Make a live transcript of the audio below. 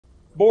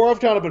Boar, I've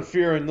kind of been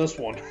fearing this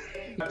one.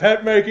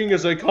 Pet making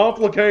is a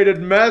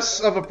complicated mess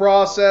of a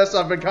process.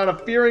 I've been kind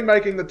of fearing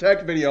making the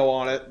tech video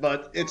on it,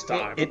 but it's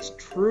time. It's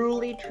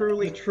truly,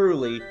 truly,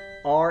 truly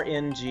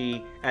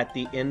RNG at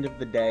the end of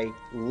the day,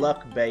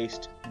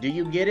 luck-based. Do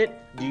you get it?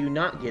 Do you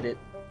not get it?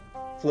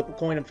 Flip a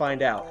coin and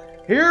find out.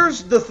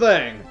 Here's the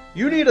thing.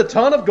 You need a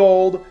ton of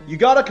gold, you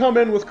gotta come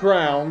in with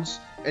crowns,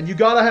 and you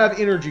gotta have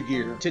energy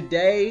gear.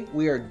 Today,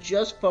 we are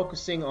just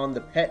focusing on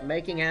the pet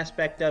making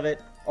aspect of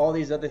it. All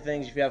these other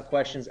things, if you have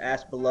questions,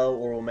 ask below,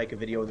 or we'll make a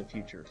video in the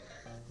future.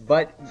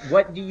 But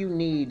what do you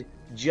need,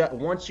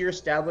 once you're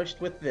established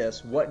with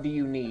this, what do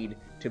you need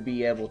to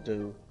be able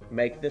to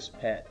make this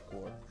pet,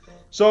 Boar?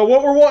 So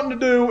what we're wanting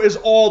to do is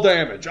all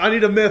damage. I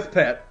need a myth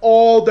pet.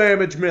 All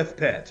damage myth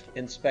pet.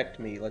 Inspect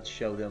me. Let's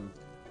show them.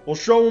 We'll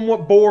show them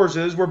what Boar's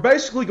is. We're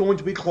basically going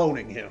to be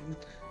cloning him.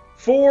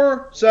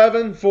 4,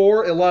 7,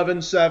 4,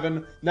 11,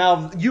 7.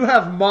 Now, you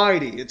have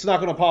Mighty. It's not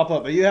going to pop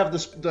up, but you have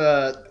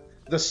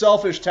the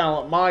selfish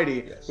talent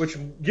Mighty, yes, which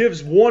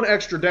gives 1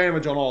 extra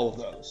damage on all of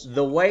those.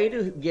 The way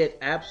to get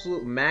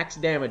absolute max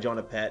damage on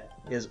a pet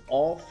is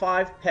all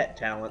 5 pet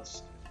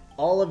talents,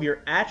 all of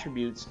your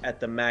attributes at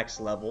the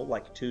max level,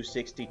 like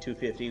 260,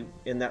 250,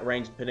 in that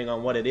range depending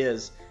on what it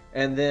is,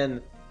 and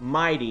then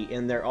Mighty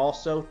in there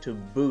also to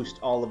boost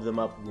all of them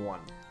up 1.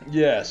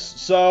 Yes,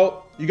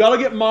 so you gotta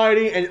get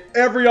Mighty, and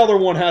every other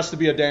one has to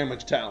be a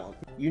damage talent.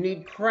 You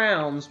need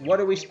crowns. What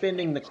are we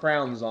spending the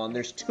crowns on?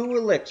 There's 2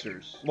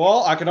 elixirs.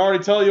 Well, I can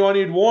already tell you I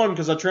need 1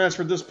 because I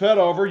transferred this pet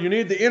over. You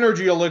need the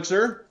energy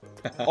elixir,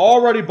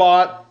 already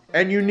bought,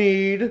 and you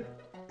need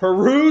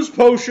Peruse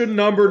Potion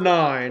number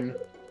 9.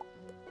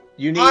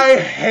 I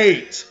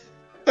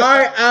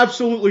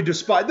absolutely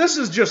despise. This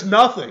is just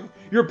nothing.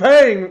 You're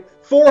paying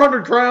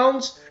 400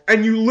 crowns,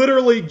 and you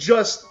literally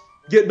just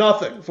get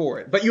nothing for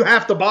it. But you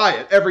have to buy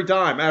it every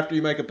time after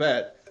you make a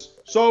pet.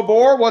 So,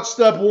 Boar, what's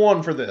step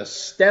 1 for this?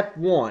 Step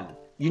 1.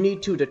 You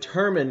need to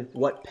determine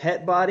what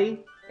pet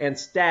body and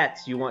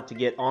stats you want to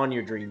get on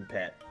your dream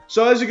pet.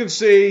 So, as you can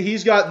see,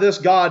 he's got this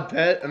god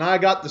pet, and I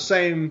got the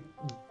same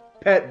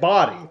pet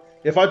body.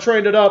 If I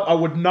trained it up, I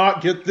would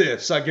not get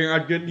this. I'd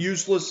get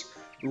useless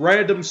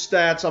random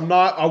stats.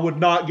 I would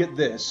not get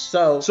this.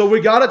 So we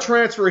gotta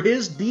transfer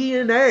his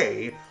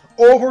DNA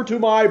over to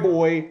my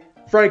boy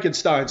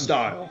Frankenstein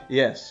style.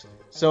 Yes.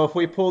 So if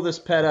we pull this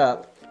pet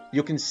up,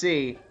 you can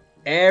see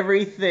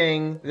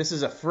everything. This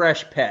is a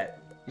fresh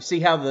pet. You see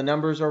how the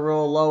numbers are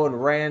real low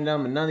and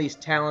random, and none of these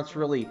talents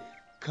really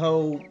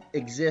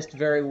coexist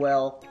very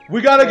well.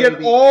 We gotta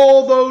get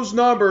all those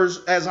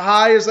numbers as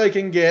high as they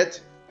can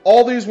get.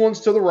 All these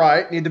ones to the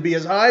right need to be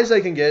as high as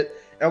they can get.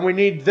 And we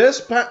need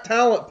this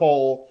talent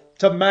poll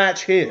to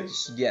match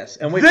his. Yes.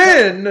 And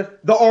then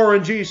the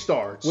RNG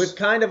starts. We've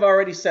kind of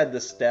already said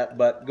this step,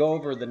 but go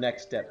over the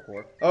next step,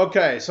 Boar.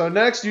 Okay, so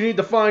next you need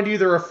to find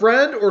either a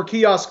friend or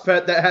kiosk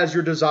pet that has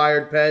your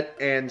desired pet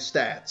and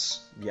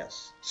stats.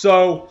 Yes.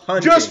 So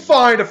just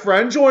find a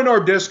friend, join our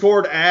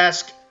Discord,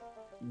 ask.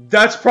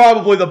 That's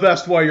probably the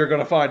best way you're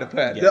going to find a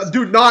pet. Yes.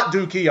 Do not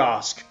do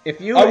kiosk.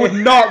 I would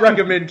not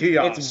recommend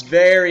kiosk. It's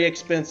very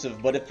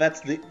expensive, but if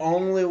that's the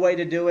only way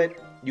to do it,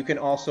 you can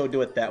also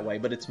do it that way,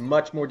 but it's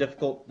much more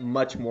difficult,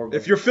 much more good.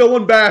 If you're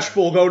feeling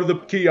bashful, go to the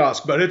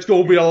kiosk, but it's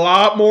going to be a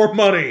lot more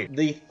money.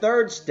 The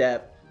third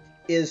step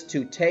is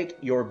to take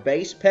your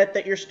base pet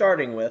that you're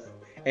starting with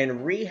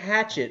and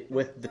rehatch it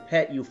with the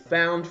pet you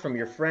found from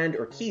your friend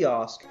or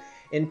kiosk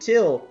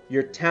until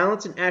your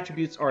talents and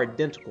attributes are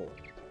identical.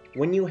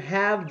 When you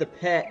have the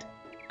pet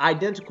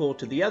identical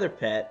to the other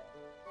pet,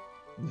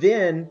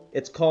 then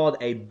it's called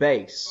a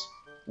base,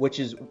 which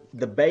is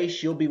the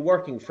base you'll be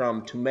working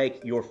from to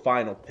make your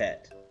final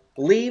pet.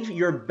 Leave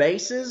your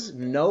bases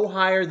no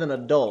higher than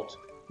adult.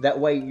 That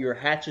way your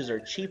hatches are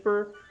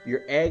cheaper,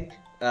 your egg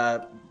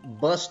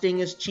busting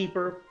is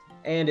cheaper,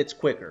 and it's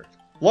quicker.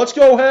 Let's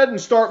go ahead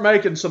and start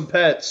making some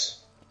pets.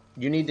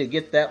 You need to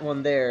get that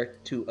one there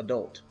to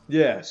adult.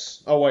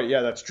 Yes. Oh, wait,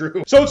 yeah, that's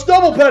true. So it's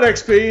double pet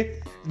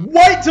XP.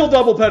 Wait till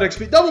double pet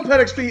XP. Double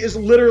pet XP is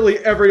literally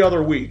every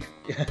other week.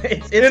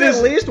 It is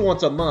at least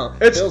once a month.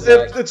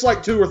 It's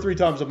like 2 or 3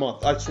 times a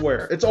month, I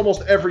swear. It's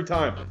almost every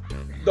time.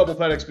 Double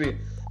pet XP.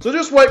 So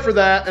just wait for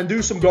that and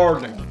do some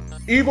gardening.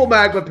 Evil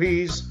magma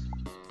peas.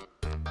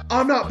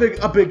 I'm not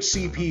a big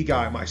CP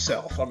guy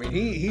myself. I mean,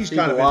 he's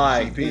kind of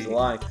lying. He's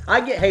lying. I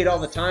get hate all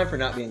the time for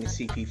not being a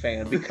CP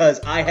fan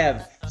because I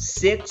have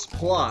 6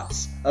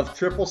 plots of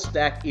triple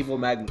stacked evil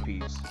magma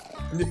peas.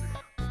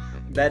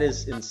 That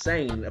is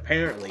insane,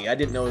 apparently. I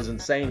didn't know it was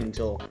insane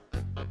until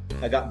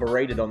I got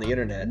berated on the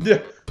internet. Yeah.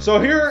 So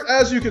here,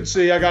 as you can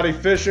see, I got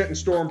efficient and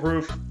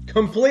stormproof.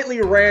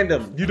 Completely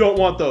random. You don't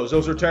want those.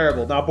 Those are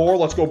terrible. Now, Boar,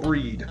 let's go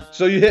breed.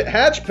 So you hit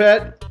hatch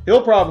pet.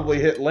 He'll probably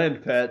hit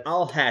lend pet.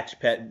 I'll hatch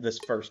pet this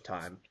first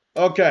time.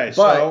 Okay,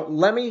 but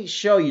let me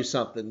show you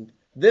something.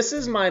 This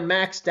is my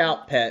maxed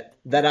out pet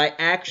that I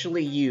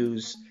actually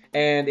use,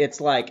 and it's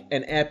like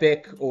an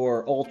epic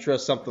or ultra,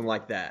 something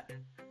like that.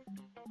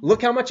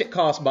 Look how much it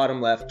costs,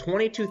 bottom left,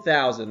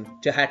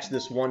 $22,000 to hatch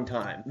this one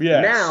time.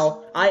 Yes.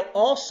 Now, I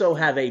also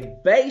have a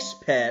base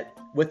pet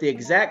with the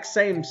exact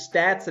same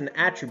stats and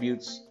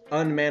attributes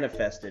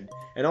unmanifested.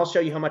 And I'll show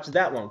you how much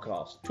that one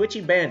costs.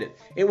 Twitchy Bandit.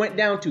 It went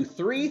down to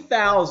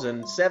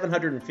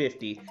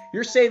 3,750.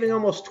 You're saving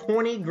almost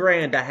 20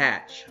 grand to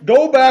hatch.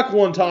 Go back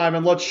one time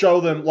and let's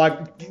show them,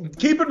 like,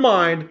 keep in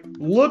mind,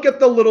 look at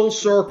the little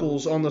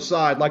circles on the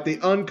side, like the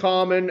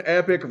uncommon,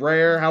 epic,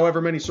 rare,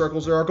 however many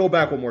circles there are. Go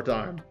back one more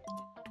time.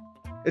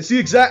 It's the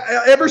exact,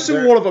 every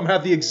single one of them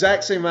have the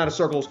exact same amount of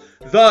circles.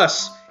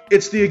 Thus,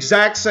 it's the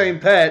exact same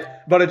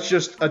pet, but it's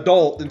just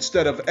adult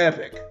instead of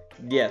epic.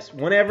 Yes,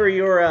 whenever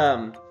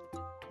your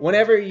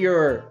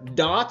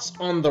dots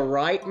on the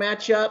right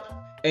match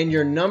up and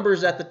your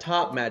numbers at the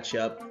top match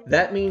up,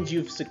 that means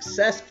you've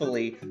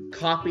successfully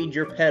copied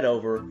your pet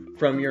over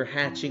from your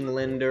hatching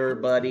lender,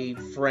 buddy,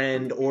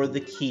 friend, or the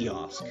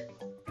kiosk.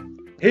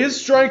 His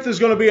strength is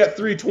going to be at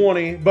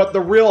 320, but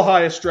the real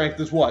highest strength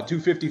is what,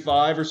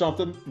 255 or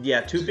something? Yeah,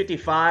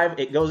 255.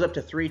 It goes up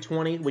to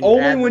 320 when you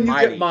Only add when you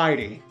mighty. get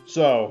mighty.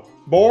 So,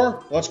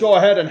 Boar, let's go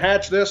ahead and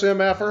hatch this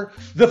MFer.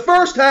 The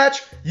first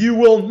hatch, you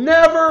will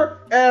never,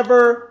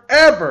 ever,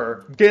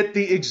 ever get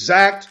the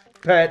exact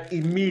pet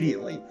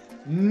immediately.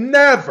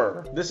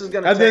 Never. This is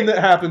gonna and then that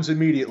happens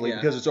immediately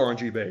because it's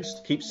RNG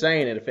based. Keep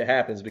saying it if it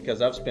happens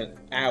because I've spent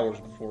hours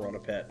before on a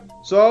pet.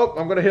 So,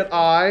 I'm going to hit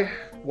I.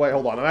 Wait,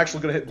 hold on. I'm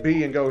actually going to hit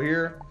B and go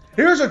here.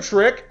 Here's a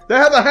trick. They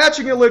have a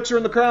hatching elixir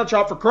in the crown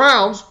shop for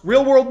crowns,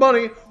 real world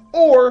money,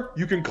 or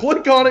you can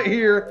click on it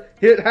here,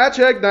 hit hatch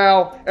egg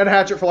now, and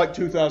hatch it for like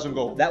 2,000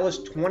 gold. That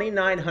was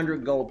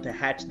 2,900 gold to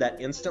hatch that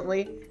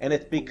instantly, and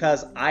it's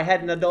because I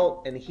had an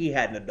adult and he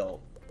had an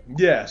adult.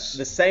 Yes.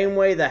 The same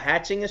way the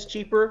hatching is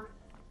cheaper,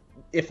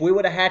 if we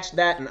would have hatched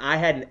that and I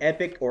had an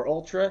epic or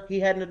ultra, he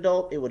had an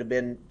adult, it would have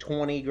been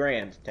 20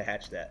 grand to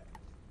hatch that.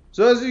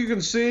 So as you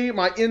can see,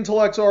 my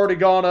intellect's already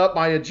gone up,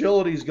 my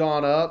agility's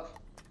gone up.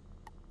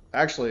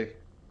 Actually,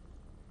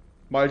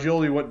 my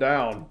agility went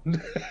down.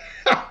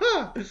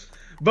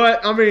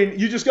 But, I mean,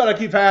 you just got to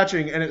keep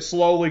hatching, and it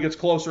slowly gets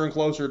closer and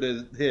closer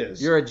to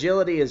his. Your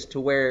agility is to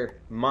where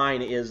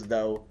mine is,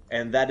 though,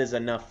 and that is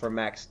enough for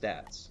max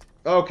stats.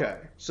 Okay,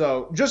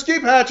 so just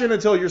keep hatching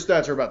until your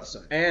stats are about the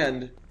same.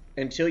 And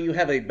until you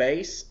have a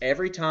base,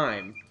 every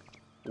time,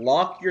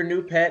 lock your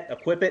new pet,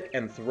 equip it,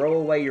 and throw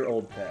away your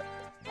old pet.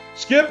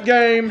 Skip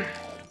game,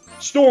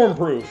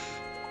 stormproof.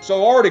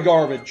 So already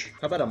garbage.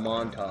 How about a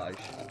montage?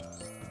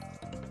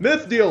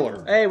 Myth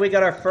dealer. Hey, we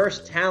got our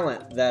first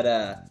talent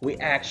that we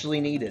actually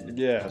needed.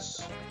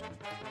 Yes.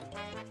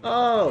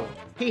 Oh,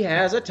 he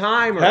has a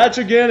timer. Hatch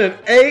again in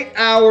 8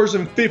 hours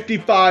and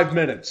 55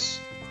 minutes.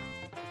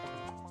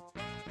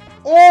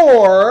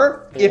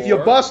 Or, if you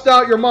bust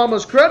out your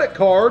mama's credit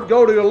card,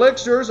 go to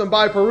Elixirs and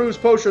buy Peru's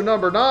potion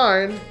number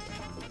 9.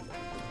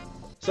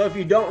 So if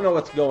you don't know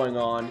what's going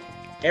on,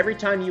 every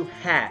time you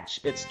hatch,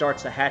 it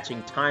starts a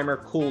hatching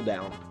timer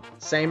cooldown.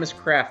 Same as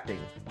crafting.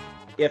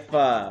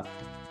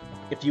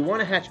 If you want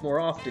to hatch more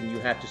often, you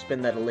have to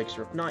spend that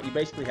elixir. If not, you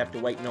basically have to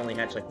wait and only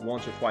hatch like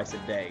once or twice a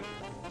day.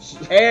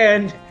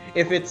 And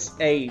if it's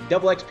a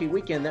double XP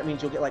weekend, that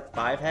means you'll get like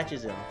 5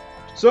 hatches in.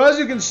 So as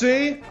you can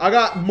see, I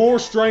got more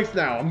strength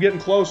now. I'm getting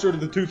closer to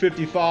the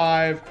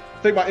 255.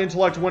 I think my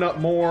intellect went up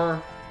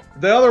more.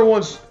 The other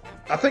ones,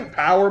 I think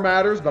power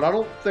matters, but I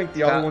don't think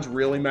the other ones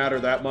really matter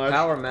that much.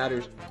 Power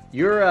matters.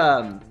 Your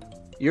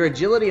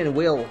agility and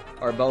will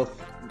are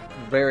both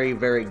very,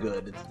 very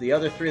good. It's the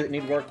other 3 that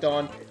need worked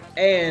on.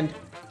 And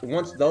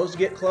once those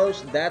get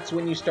close, that's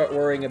when you start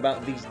worrying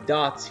about these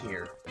dots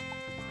here.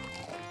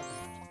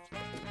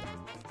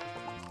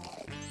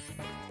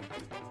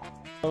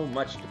 So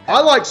much to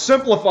I like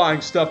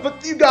simplifying stuff,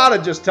 but you gotta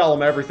just tell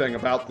them everything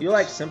about this. You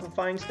like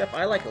simplifying stuff?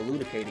 I like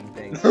elucidating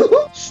things.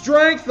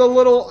 Strength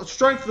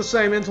the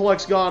same,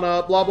 intellect's gone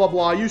up, blah, blah,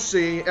 blah. You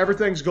see,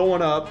 everything's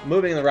going up.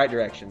 Moving in the right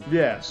direction.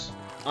 Yes.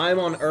 I'm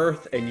on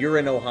Earth and you're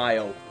in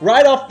Ohio.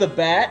 Right off the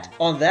bat,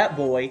 on that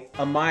boy,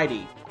 a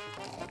mighty.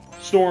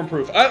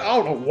 Stormproof. I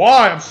don't know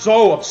why I'm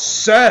so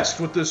obsessed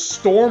with this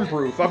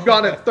Stormproof. I've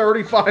gotten it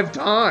 35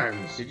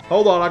 times.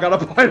 Hold on, I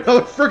gotta buy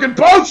another freaking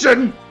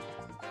potion!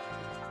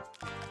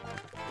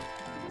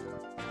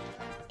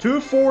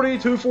 240,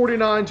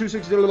 249,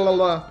 260, blah, blah,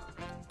 blah.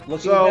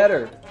 Looking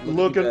better.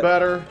 Looking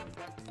better.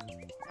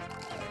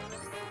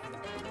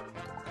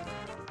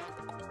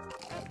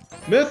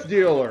 Myth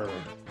Dealer.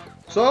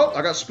 So,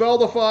 I got Spell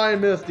Defy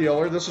and Myth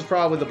Dealer. This is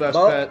probably the best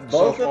pet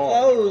both so of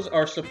far. those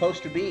are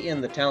supposed to be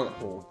in the talent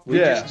pool. We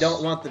just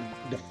don't want the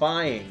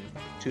Defying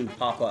to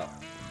pop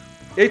up.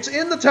 It's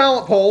in the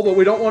talent pool, but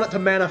we don't want it to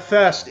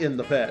manifest in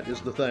the pet,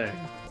 is the thing.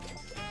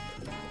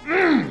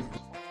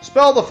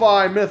 Spell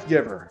Defy, Myth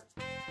Giver.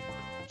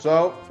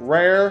 So,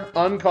 rare,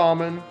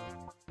 uncommon.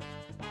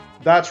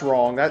 That's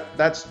wrong.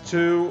 That's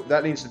 2.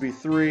 That needs to be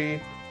 3.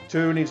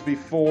 2 needs to be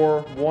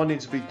 4. 1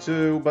 needs to be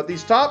 2. But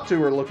these top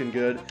 2 are looking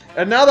good.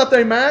 And now that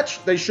they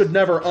match, they should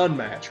never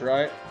unmatch,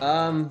 right?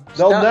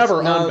 They'll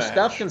never unmatch.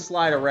 Stuff can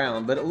slide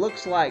around, but it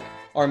looks like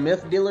our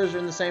Myth Dealers are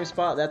in the same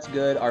spot. That's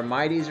good. Our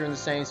Mighties are in the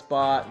same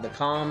spot. The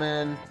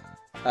Common.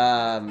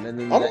 And then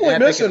I'm the only epic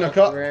missing and a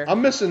couple. rare.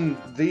 I'm missing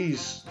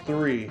these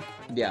 3.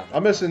 Yeah.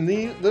 I'm missing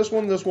this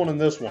one, and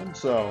this one.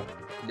 So.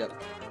 Yep.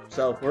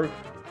 So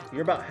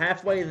you're about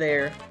halfway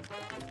there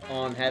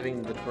on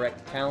having the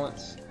correct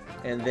talents,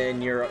 and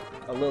then you're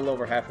a little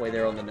over halfway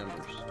there on the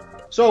numbers.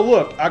 So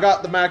look, I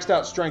got the maxed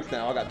out strength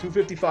now. I got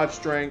 255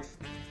 strength,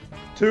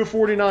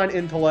 249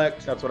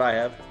 intellect. That's what I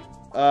have.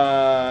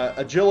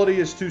 Agility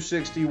is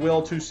 260,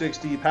 will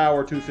 260,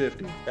 power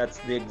 250. That's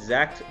the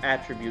exact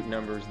attribute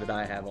numbers that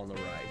I have on the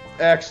right.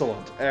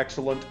 Excellent,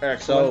 excellent,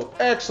 excellent, So,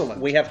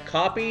 excellent. We have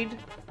copied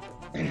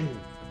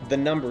the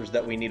numbers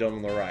that we need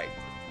on the right.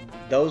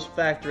 Those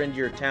factor into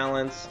your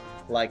talents,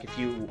 like if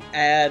you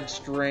add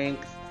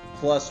strength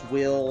plus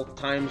will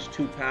times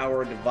 2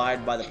 power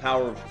divided by the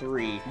power of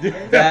 3,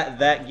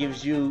 that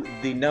gives you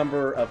the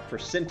number of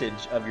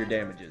percentage of your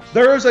damages.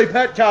 There is a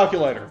pet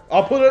calculator.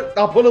 I'll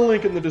put a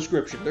link in the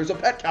description. There's a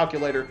pet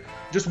calculator.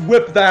 Just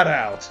whip that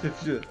out.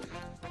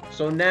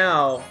 So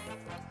now,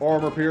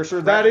 armor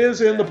piercer, that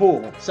is in the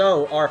pool.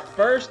 So our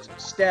first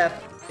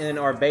step in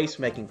our base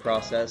making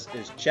process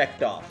is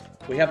checked off.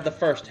 We have the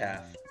first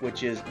half,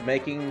 which is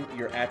making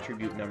your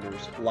attribute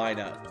numbers line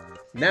up.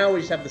 Now we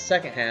just have the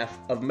second half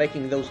of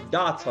making those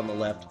dots on the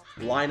left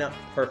line up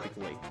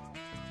perfectly.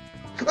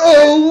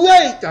 Oh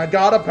wait, I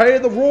gotta pay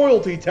the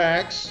royalty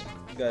tax.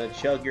 You gotta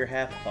chug your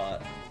half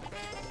pot.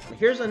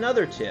 Here's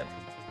another tip.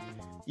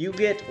 You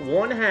get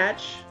 1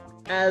 hatch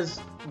as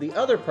the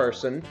other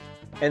person,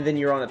 and then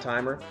you're on a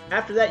timer.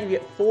 After that you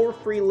get 4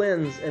 free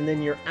lens, and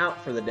then you're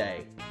out for the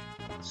day.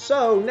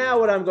 So now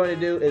what I'm going to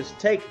do is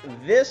take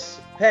this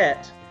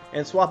pet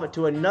and swap it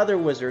to another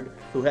wizard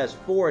who has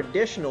 4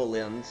 additional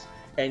limbs,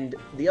 and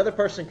the other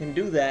person can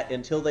do that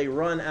until they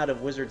run out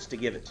of wizards to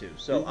give it to.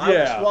 So I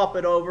will swap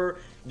it over,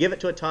 give it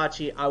to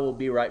Itachi. I will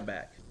be right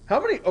back. How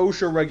many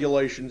OSHA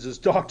regulations is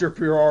Dr.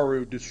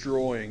 Piraru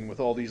destroying with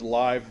all these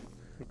live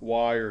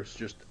wires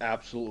just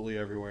absolutely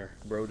everywhere?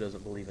 Bro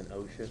doesn't believe in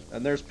OSHA.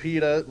 And there's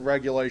PETA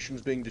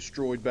regulations being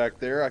destroyed back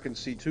there. I can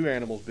see 2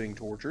 animals being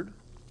tortured.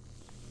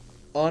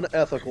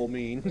 Unethical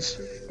means.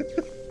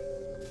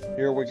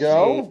 Here we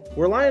go. See,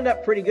 we're lined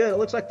up pretty good. It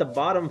looks like the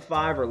bottom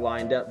 5 are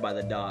lined up by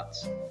the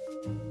dots.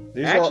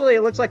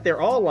 It looks like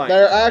they're all lined up.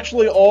 They're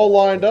actually all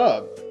lined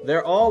up.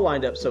 They're all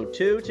lined up. So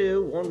 2,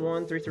 2, 1,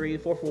 1, 3, 3,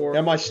 4, 4.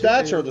 And my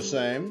stats 2. are the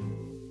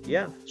same.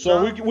 Yeah.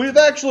 So we've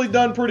actually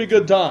done pretty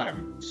good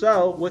time.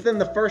 So, within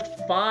the first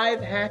 5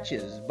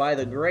 hatches, by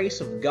the grace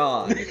of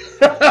God,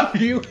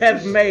 you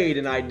have made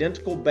an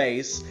identical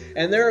base,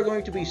 and there are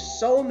going to be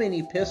so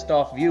many pissed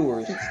off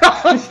viewers. You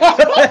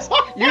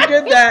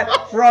did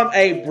that from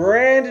a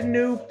brand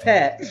new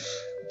pet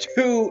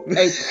to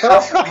a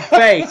perfect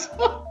base.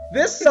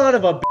 This son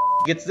of a b***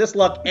 gets this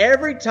luck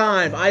every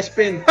time I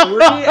spend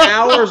 3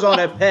 hours on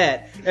a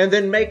pet and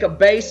then make a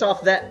base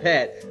off that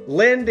pet,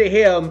 lend to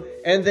him,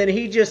 and then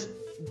he just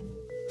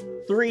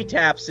 3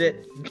 taps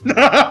it.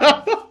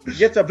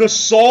 The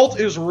salt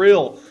is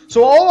real.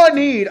 So all I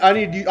need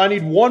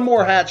 1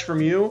 more hatch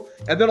from you,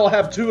 and then I'll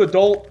have 2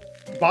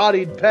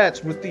 adult-bodied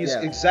pets with these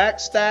exact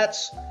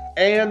stats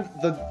and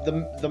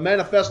the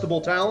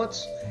manifestable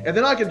talents, and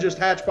then I can just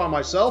hatch by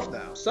myself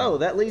now. So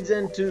that leads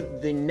into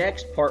the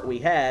next part we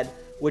had,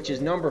 which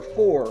is number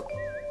 4.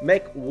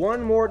 Make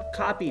 1 more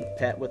copied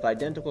pet with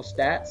identical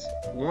stats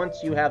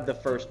once you have the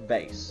first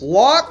base.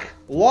 Lock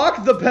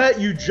the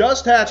pet you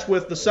just hatched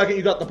with the second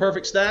you got the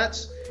perfect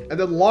stats, and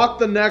then lock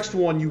the next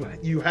one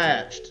you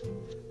hatched.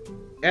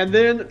 And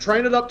then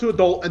train it up to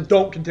adult and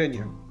don't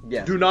continue.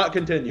 Yeah. Do not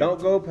continue.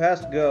 Don't go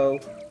past go.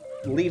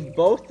 Leave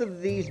both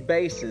of these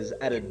bases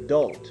at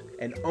adult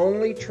and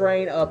only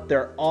train up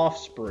their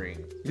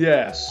offspring.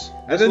 Yes.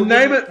 And then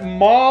name it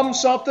Mom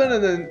something,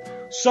 and then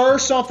Sir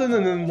something,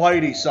 and then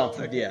Lady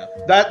something. Yeah.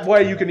 That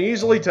way you can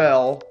easily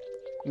tell.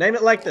 Name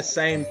it like the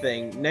same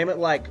thing. Name it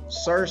like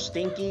Sir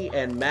Stinky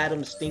and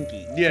Madam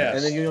Stinky. Yes.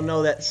 And then you'll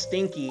know that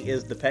Stinky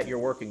is the pet you're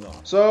working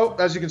on. So,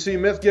 as you can see,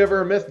 Myth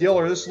Giver, Myth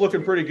Dealer, this is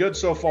looking pretty good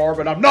so far,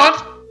 but I'm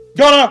not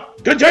gonna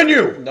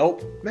continue!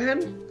 Nope.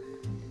 Man,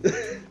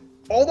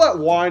 all that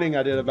whining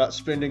I did about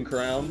spending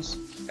crowns,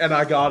 and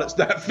I got it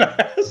that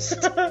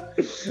fast.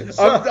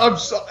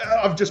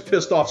 I've just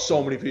pissed off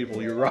so many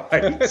people, you're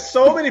right.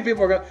 So many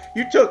people are going.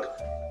 You took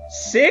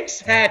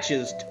 6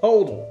 hatches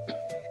total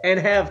and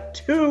have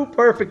 2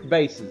 perfect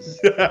bases.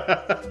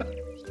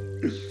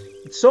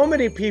 So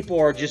many people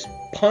are just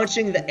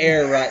punching the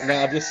air right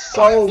now, just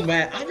so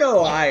mad. I know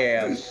I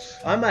am.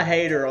 I'm a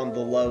hater on the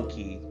low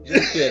key.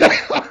 Just kidding.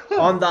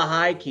 On the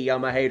high key,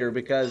 I'm a hater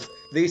because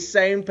these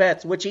same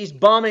pets, which he's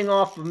bumming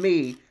off of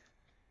me,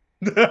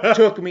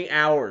 took me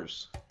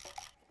hours.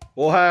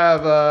 We'll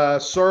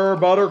have Sir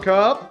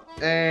Buttercup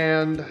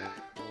and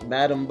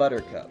Madam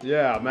Buttercup.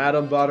 Yeah,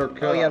 Madam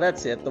Buttercup. Oh yeah,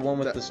 that's it. The one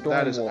with the storm.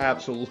 That is wolf.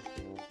 absolutely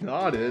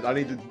not it. I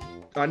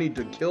need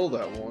to kill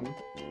that one.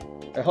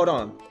 Hold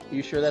on.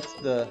 You sure that's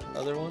the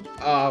other one?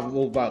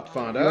 We're about to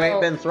find out. You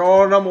ain't been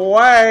throwing them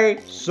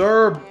away.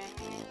 Sir,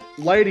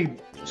 Lady.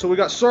 So we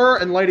got Sir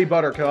and Lady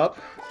Buttercup.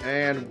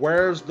 And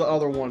where's the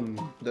other one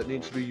that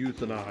needs to be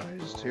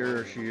euthanized?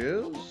 Here she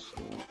is.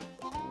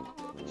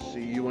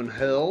 See you in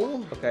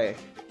hell. Okay.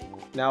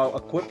 Now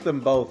equip them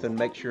both and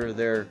make sure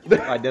they're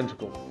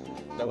identical.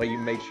 That way you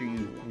make sure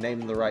you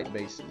name the right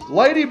bases.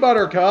 Lady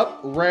Buttercup,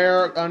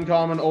 rare,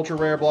 uncommon, ultra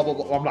rare, blah, blah,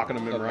 blah. I'm not going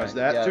to memorize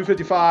that. Yeah.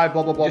 255,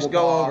 blah, blah, blah, Just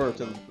blah, go blah. over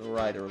to the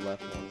right or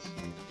left ones.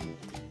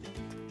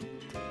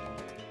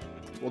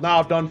 Well, now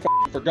I've done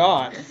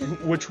forgot.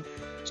 Which,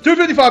 it's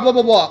 255, blah,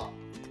 blah, blah.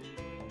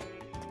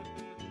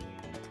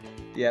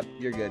 Yep,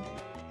 you're good.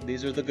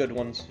 These are the good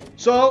ones.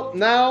 So,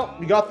 now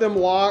you got them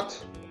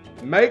locked.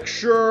 Make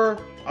sure,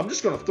 I'm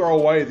just going to throw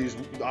away these,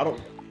 I don't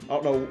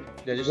know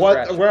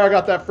where I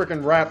got that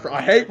freaking rat from.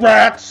 I hate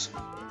rats,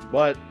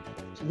 but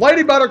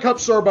Lady Buttercup,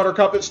 Sir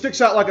Buttercup, it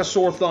sticks out like a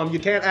sore thumb. You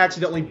can't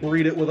accidentally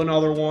breed it with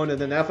another one and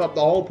then F up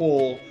the whole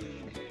pool.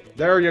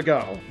 There you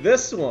go.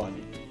 This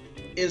one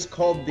is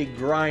called the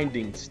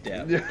grinding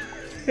step.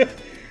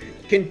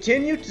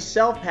 Continue to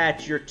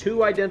self-hatch your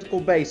 2 identical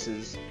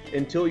bases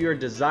until your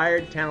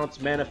desired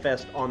talents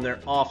manifest on their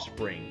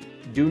offspring.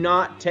 Do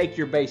not take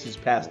your bases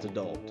past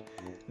adult.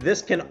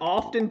 This can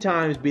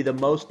oftentimes be the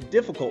most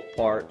difficult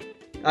part.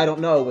 I don't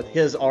know, with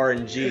his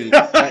RNG.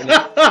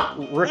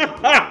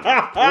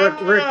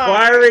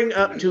 Requiring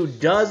up to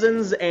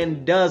dozens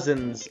and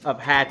dozens of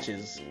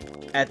hatches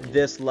at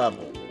this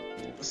level.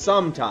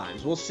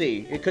 Sometimes. We'll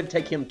see. It could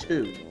take him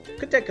 2.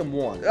 Could take him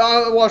 1.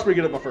 Watch me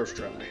get it my first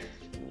try.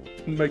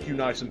 Make you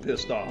nice and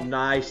pissed off.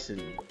 Nice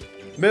and...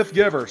 Myth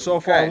Giver, so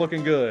far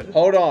looking good.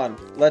 Hold on.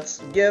 Let's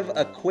give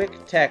a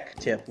quick tech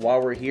tip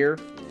while we're here.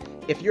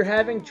 If you're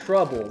having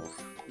trouble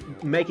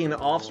making an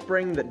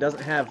offspring that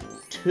doesn't have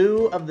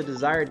 2 of the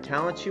desired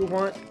talents you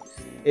want,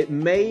 it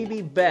may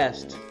be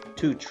best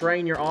to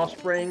train your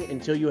offspring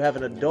until you have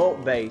an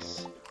adult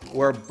base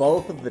where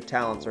both of the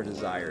talents are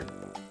desired.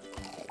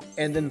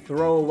 And then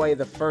throw away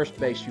the first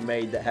base you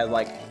made that had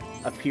like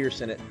a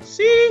pierce in it.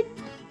 See?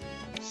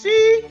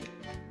 See?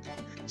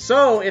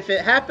 So if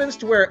it happens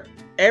to where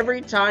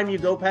every time you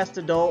go past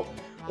adult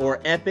or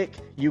epic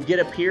you get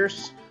a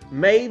pierce,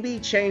 maybe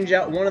change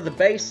out one of the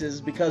bases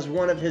because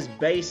one of his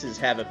bases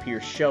have a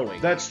pierce showing.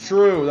 That's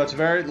true. That's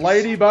very...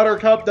 Lady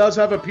Buttercup does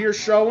have a pierce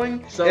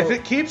showing. So if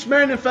it keeps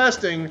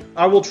manifesting,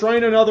 I will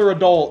train another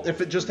adult.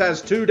 If it just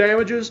has 2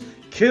 damages,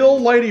 kill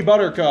Lady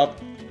Buttercup,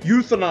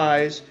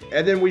 euthanize,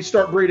 and then we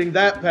start breeding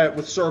that pet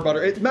with Sir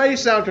Butter. It may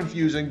sound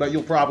confusing, but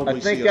you'll probably see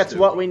us I think that's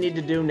what we need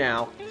to do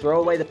now. Throw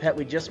away the pet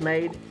we just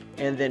made,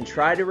 and then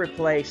try to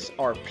replace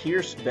our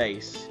pierce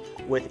base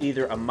with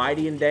either a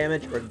mighty in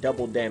damage or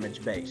double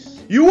damage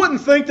base. You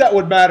wouldn't think that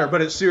would matter,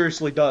 but it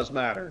seriously does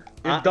matter.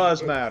 It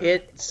does matter.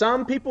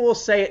 Some people will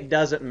say it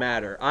doesn't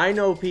matter. I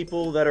know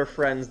people that are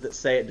friends that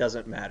say it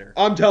doesn't matter.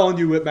 I'm telling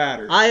you it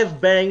matters. I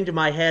have banged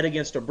my head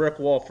against a brick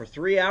wall for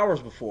 3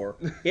 hours before.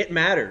 It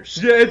matters.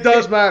 Yeah, it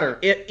does matter.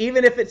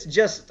 Even if it's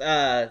just for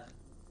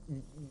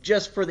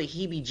the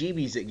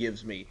heebie-jeebies it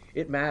gives me,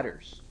 it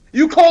matters.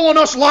 You calling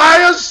us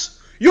liars?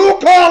 You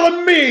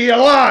calling me a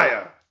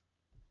liar?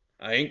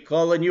 I ain't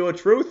calling you a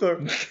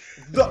truther.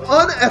 The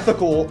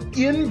unethical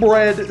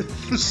inbred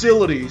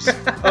facilities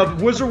of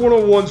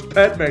Wizard101's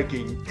pet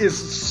making is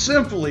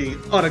simply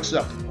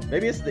unacceptable.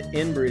 Maybe it's the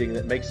inbreeding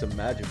that makes them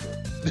magical.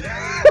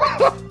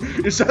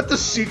 Is that the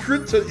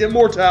secret to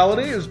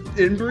immortality, is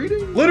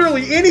inbreeding?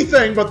 Literally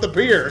anything but the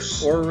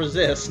pierce. Or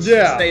resist.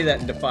 Yeah. Say that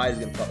and defies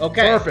them.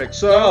 Okay. Perfect.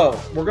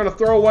 So, we're going to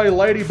throw away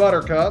Lady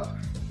Buttercup.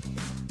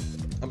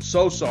 I'm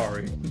so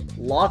sorry.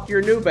 Lock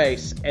your new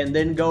base and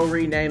then go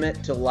rename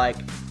it to like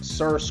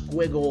Sir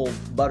Squiggle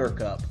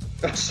Buttercup.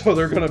 So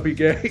they're gonna be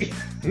gay.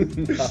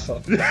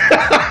 No.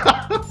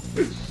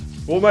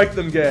 We'll make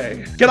them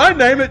gay. Can I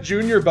name it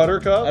Junior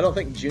Buttercup? I don't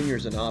think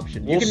Junior's an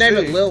option. We'll You can name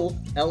see. it Lil,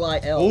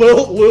 L-I-L.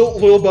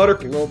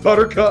 Lil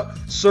Buttercup,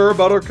 Sir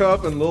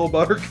Buttercup, and Lil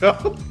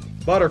Buttercup.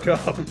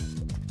 Buttercup.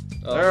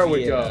 Oh, there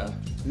we go.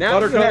 Now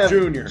Buttercup you have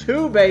Junior.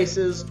 2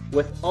 bases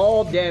with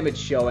all damage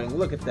showing.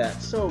 Look at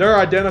that. So they're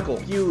identical.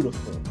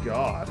 beautiful.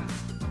 God.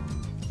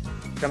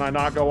 Can I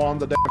not go on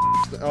the damn...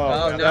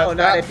 Oh, no,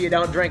 not if you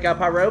don't drink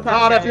up our rope.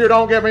 Not if you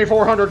don't give me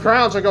 400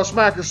 crowns and go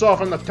smack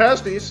yourself in the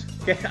testes.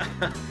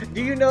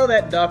 Do you know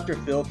that Dr.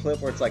 Phil clip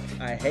where it's like,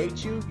 I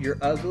hate you, you're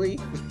ugly,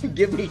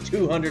 give me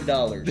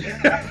 $200.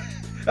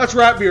 That's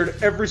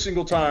Ratbeard every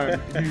single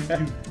time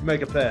you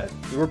make a pet.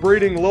 We're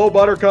breeding Lil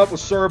Buttercup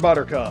with Sir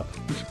Buttercup.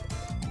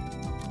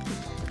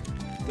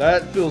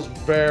 That feels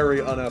very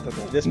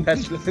unethical. This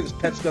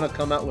pet's gonna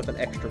come out with an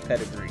extra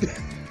pedigree.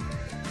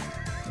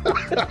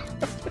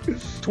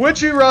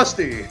 Twitchy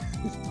Rusty.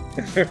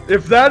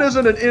 If that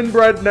isn't an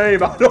inbred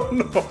name, I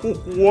don't know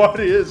what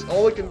is.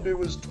 All it can do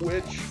is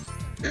twitch.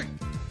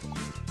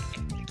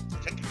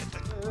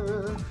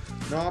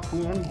 Not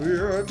one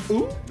bit.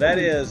 Ooh. That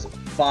is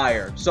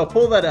fire. So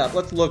pull that up.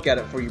 Let's look at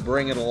it before you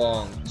bring it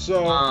along.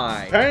 So,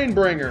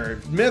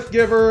 Painbringer, Myth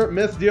Giver,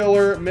 Myth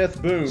Dealer, Myth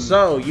Boom.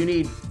 So, you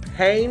need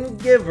Pain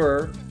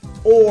Giver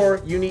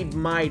or you need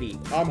Mighty.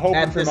 I'm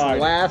hoping for Mighty.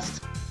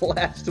 Last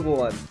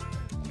one.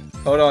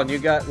 Hold on, you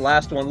got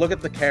last one. Look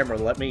at the camera.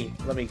 Let me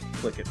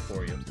click it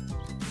for you.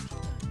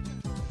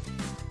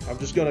 I'm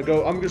just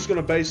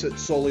gonna base it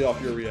solely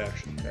off your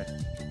reaction. Okay.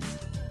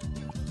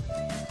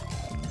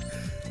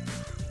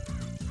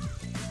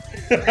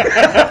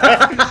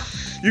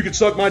 You can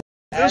suck my.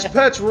 This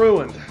pet's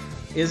ruined.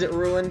 Is it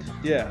ruined?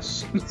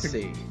 Yes. Let's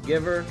see.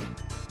 Giver.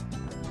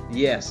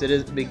 Yes, it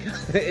is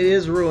because it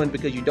is ruined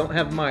because you don't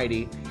have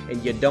mighty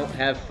and you don't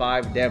have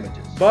 5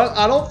 damages. But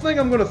I don't think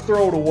I'm gonna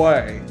throw it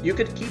away. You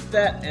could keep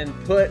that and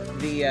put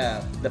the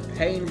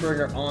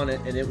Painbringer on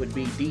it, and it would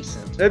be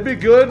decent. It'd be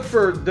good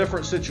for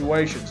different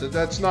situations.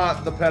 That's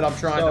not the pet I'm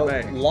trying to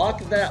make.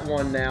 Lock that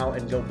one now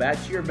and go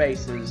back to your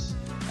bases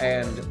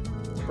and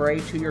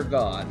pray to your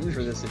god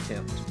for this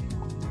attempt.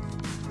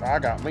 I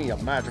got me a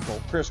magical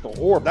crystal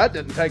orb. That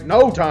didn't take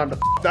no time to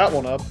f that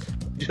one up.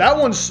 That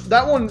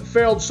one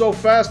failed so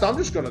fast. I'm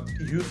just gonna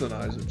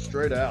euthanize it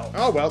straight out.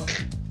 Oh well.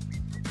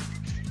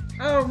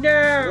 Oh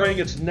no! Wring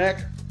its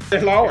neck.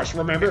 Hey Lois,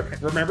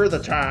 remember the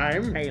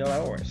time? Hey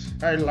Lois.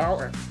 Hey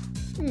Lois.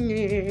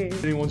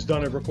 Anyone's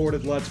done a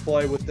recorded Let's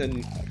Play with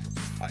an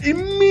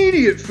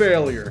immediate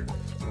failure.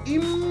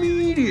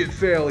 Immediate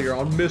failure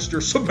on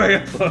Mr.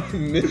 Samantha.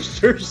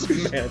 Mr.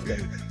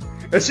 Samantha.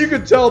 As you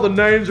can tell, the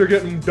names are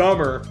getting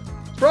dumber.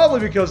 It's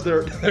probably because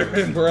they're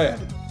inbred.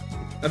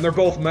 And they're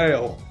both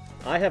male.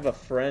 I have a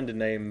friend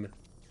named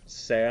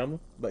Sam,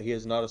 but he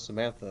is not a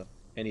Samantha,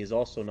 and he is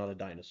also not a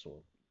dinosaur.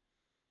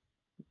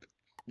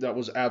 That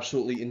was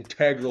absolutely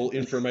integral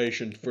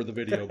information for the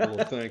video,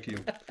 Boar. Thank you.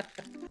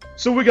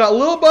 So we got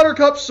Little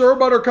Buttercup, Sir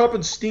Buttercup,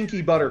 and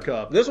Stinky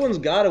Buttercup. This one's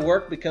got to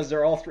work because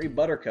they're all 3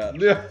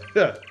 Buttercups.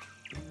 Yeah.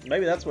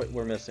 Maybe that's what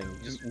we're missing.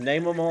 Just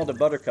name them all to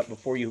Buttercup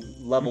before you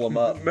level them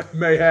up.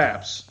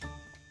 Mayhaps.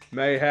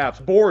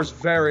 Boar is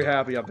very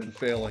happy I've been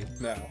failing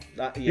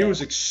now. He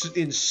was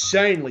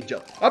insanely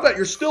jealous. I bet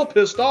you're still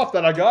pissed off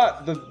that I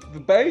got the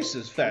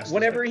bases fast.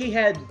 Whenever he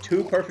had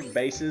 2 perfect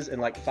bases and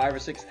like 5 or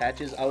 6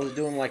 hatches, I was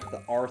doing like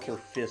the Arthur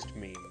Fist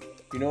meme.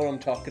 You know what I'm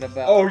talking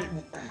about? Oh,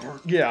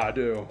 yeah, I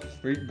do.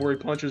 Where he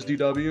punches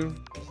DW?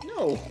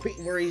 No,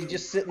 where he's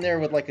just sitting there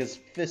with like his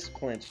fist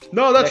clenched.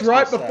 No, that's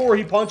right before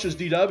he punches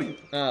DW.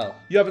 Oh.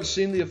 You haven't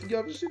seen the...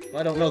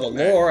 I don't know the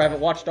lore. I haven't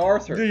watched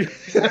Arthur.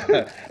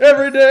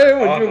 Every day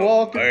when you're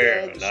walking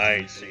down the I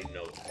ain't seen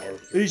no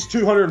Arthur. He's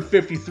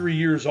 253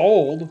 years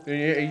old.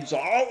 He's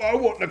like, oh, I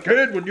wasn't a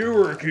kid when you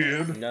were a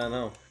kid.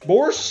 No.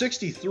 Boar's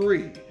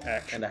 63,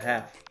 actually. And a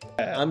half.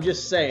 I'm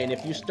just saying,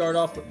 if you start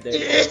off with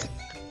this...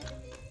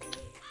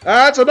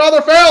 That's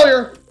another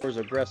failure! Boar's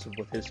aggressive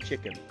with his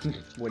chicken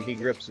when he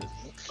grips it.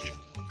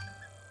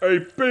 Hey,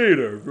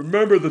 Peter,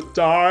 remember the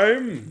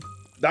time?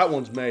 That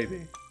one's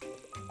maybe.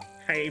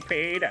 Hey,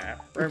 Peter,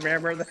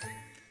 remember the...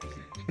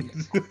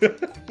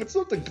 What's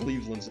something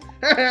Cleveland's?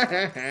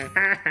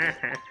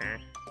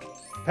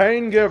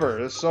 Pain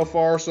Giver. So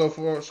far,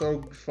 good.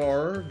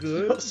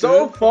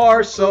 So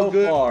far.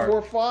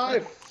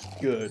 4-5.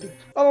 Good.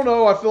 I don't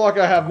know. I feel like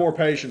I have more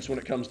patience when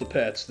it comes to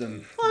pets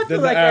than I feel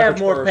than like the I have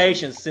average more person.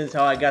 patience since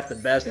how I got the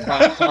best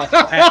possible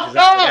patches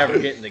I could ever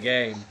get in the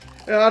game.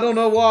 And I don't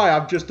know why.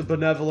 I'm just a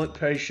benevolent,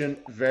 patient,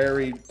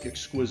 very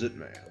exquisite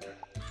man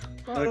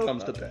when it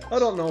comes to pets. I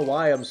don't know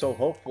why I'm so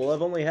hopeful.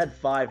 I've only had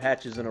 5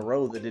 hatches in a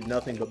row that did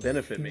nothing but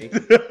benefit me.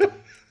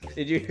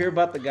 Did you hear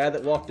about the guy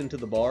that walked into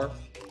the bar?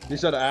 He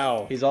said,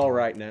 ow. He's all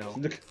right now.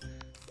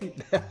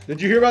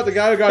 Did you hear about the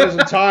guy who got his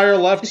entire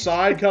left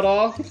side cut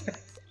off?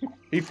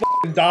 He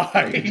f***ing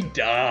died. He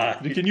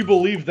died. Can you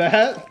believe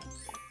that?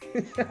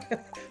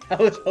 I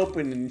was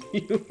hoping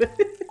you...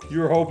 You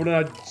were hoping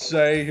I'd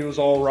say he was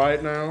all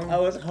right now? I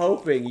was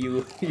hoping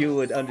you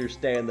would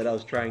understand that I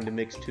was trying to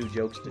mix 2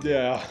 jokes together.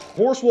 Yeah.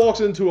 Horse walks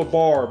into a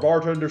bar.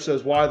 Bartender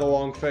says, why the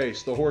long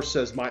face? The horse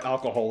says, my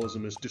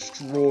alcoholism is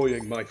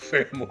destroying my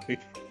family.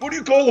 What do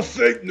you call a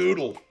fake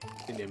noodle?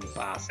 An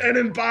impasta. An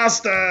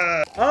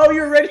impasta! Oh,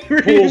 you're ready to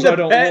read Fools I the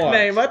don't pet watch.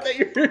 name. I thought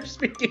you were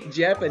speaking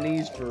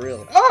Japanese for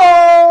real.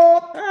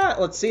 Oh! Ah,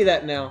 let's see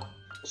that now.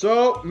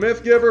 So,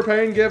 Myth Giver,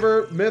 Pain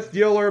Giver, Myth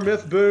Dealer,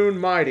 Myth Boon,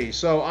 Mighty.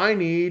 So I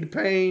need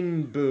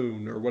Pain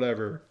Boon, or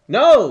whatever.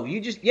 No, you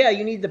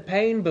need the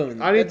pain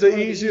boon. I need That's the one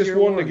of easiest easier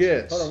one to ones.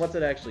 get. Hold on, what's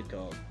it actually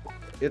called?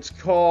 It's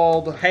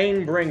called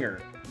Pain Bringer.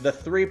 The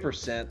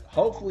 3%.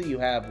 Hopefully you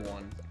have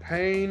one.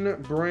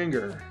 Pain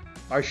Bringer.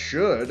 I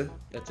should.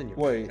 That's in your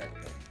Wait.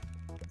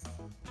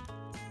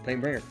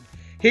 Pain Bringer.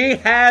 He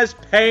has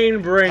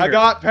Pain Bringer. I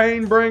got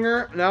Pain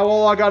Bringer. Now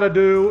all I gotta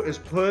do is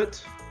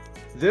put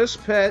this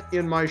pet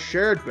in my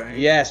shared bank.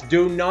 Yes,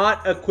 do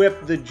not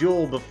equip the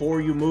jewel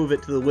before you move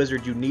it to the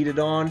wizard you need it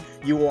on.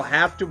 You will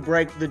have to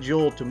break the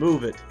jewel to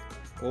move it.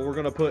 Well, we're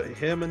gonna put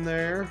him in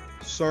there.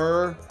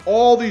 Sir.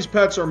 All these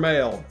pets are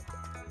male.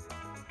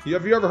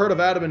 Have you ever heard of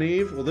Adam and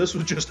Eve? Well, this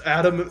was just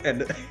Adam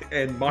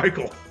and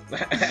Michael.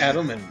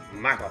 Adam and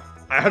Michael.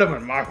 Adam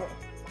and Michael.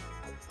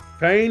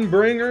 Pain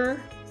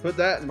Bringer. Put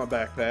that in my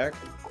backpack.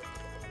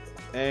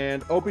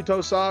 And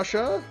Opito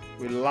Sasha.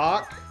 We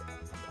lock.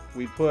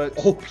 We put...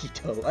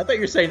 Obito. I thought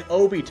you were saying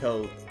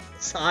Obito.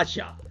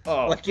 Sasha.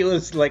 Oh. Like it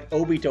was like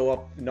Obito of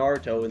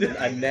Naruto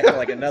and then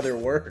like another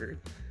word.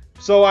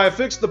 So I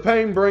fixed the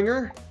Pain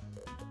Bringer.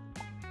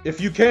 If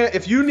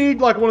you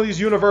need like one of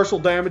these universal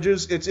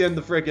damages, it's in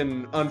the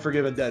freaking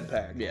Unforgiven Dead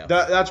pack. Yeah.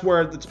 That's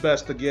where it's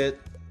best to get.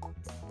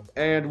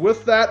 And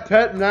with that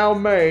pet now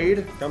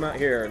made... Come out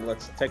here and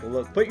let's take a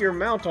look. Put your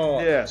mount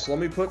on. Yes, let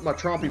me put my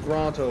Trompy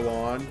Bronto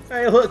on.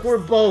 Hey, look, we're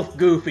both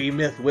goofy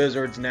myth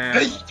wizards now.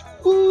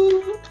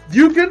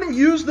 You can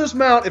use this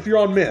mount if you're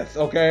on Myth,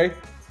 okay?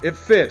 It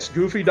fits.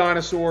 Goofy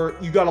dinosaur.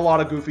 You got a lot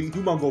of Goofy.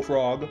 Humongo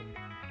Frog.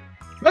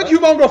 Make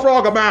Humongo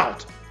Frog a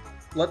mount!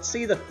 Let's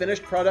see the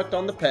finished product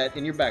on the pet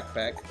in your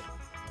backpack.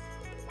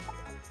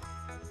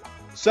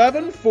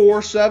 7,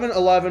 4, 7,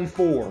 11,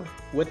 4.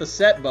 With a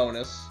set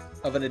bonus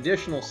of an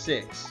additional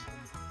 6.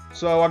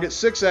 So I get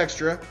 6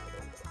 extra,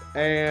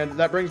 and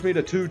that brings me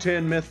to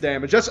 210 myth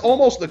damage. That's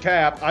almost the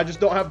cap. I just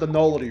don't have the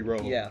nullity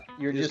robe. Yeah,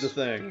 you're is just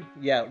the thing.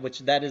 Yeah, which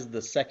that is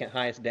the second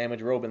highest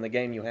damage robe in the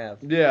game you have.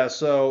 Yeah,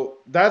 so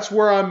that's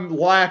where I'm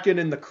lacking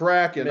in the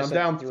Kraken. I'm Missing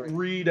down 3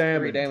 3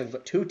 damage. 3 damage,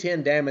 but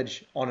 210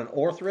 damage on an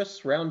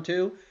Orthrus round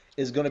 2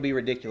 is going to be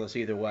ridiculous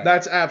either way.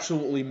 That's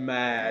absolutely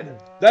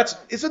mad.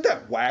 Isn't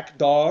that whack,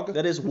 dog?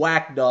 That is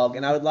whack, dog,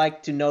 and I would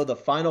like to know the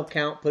final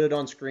count. Put it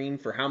on screen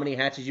for how many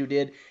hatches you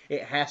did.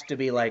 It has to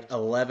be like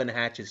 11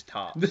 hatches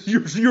tops.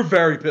 You're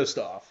very pissed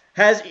off.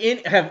 Have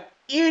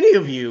any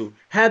of you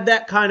had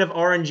that kind of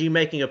RNG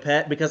making a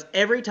pet? Because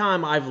every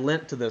time I've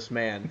lent to this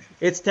man,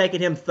 it's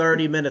taken him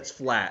 30 minutes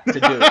flat to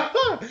do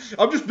it.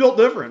 I'm just built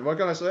different. What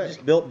can I say?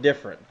 Just built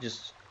different.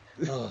 Just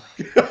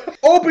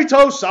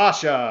Obito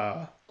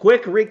Sasha.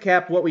 quick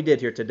recap what we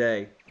did here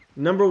today.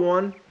 Number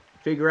 1,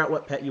 figure out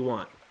what pet you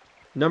want.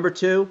 Number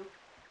 2,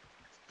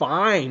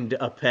 find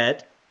a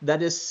pet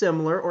that is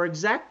similar or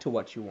exact to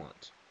what you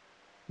want.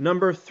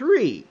 Number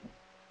 3,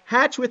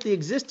 hatch with the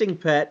existing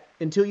pet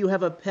until you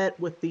have a pet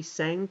with the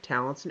same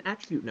talents and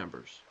attribute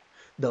numbers.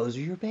 Those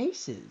are your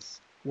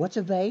bases. What's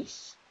a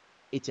base?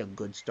 It's a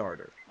good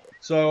starter.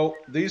 So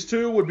these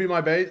two would be my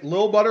base.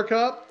 Lil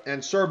Buttercup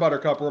and Sir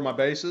Buttercup were my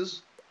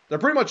bases. They're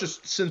pretty much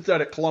just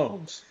synthetic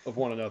clones of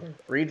one another.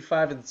 Read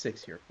 5 and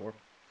 6 here, 4.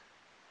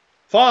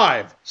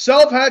 5.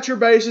 Self-hatch your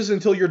bases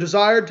until your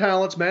desired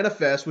talents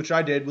manifest, which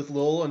I did with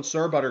Lil and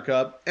Sir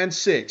Buttercup. And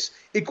 6.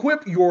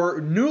 Equip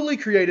your newly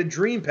created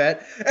dream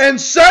pet and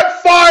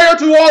set fire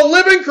to all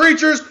living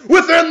creatures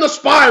within the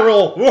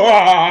spiral.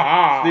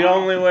 The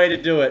only way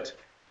to do it.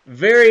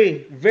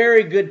 Very,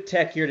 very good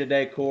tech here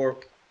today, Core.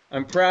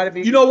 I'm proud of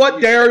you. You know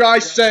what? Dare I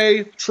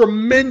say,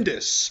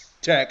 tremendous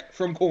tech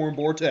from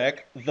Cornbore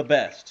Tech. The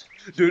best.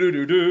 Do do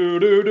do do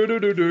do do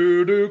do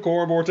do do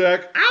Cornbore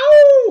Tech.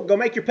 Ow! Go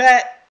make your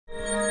pet.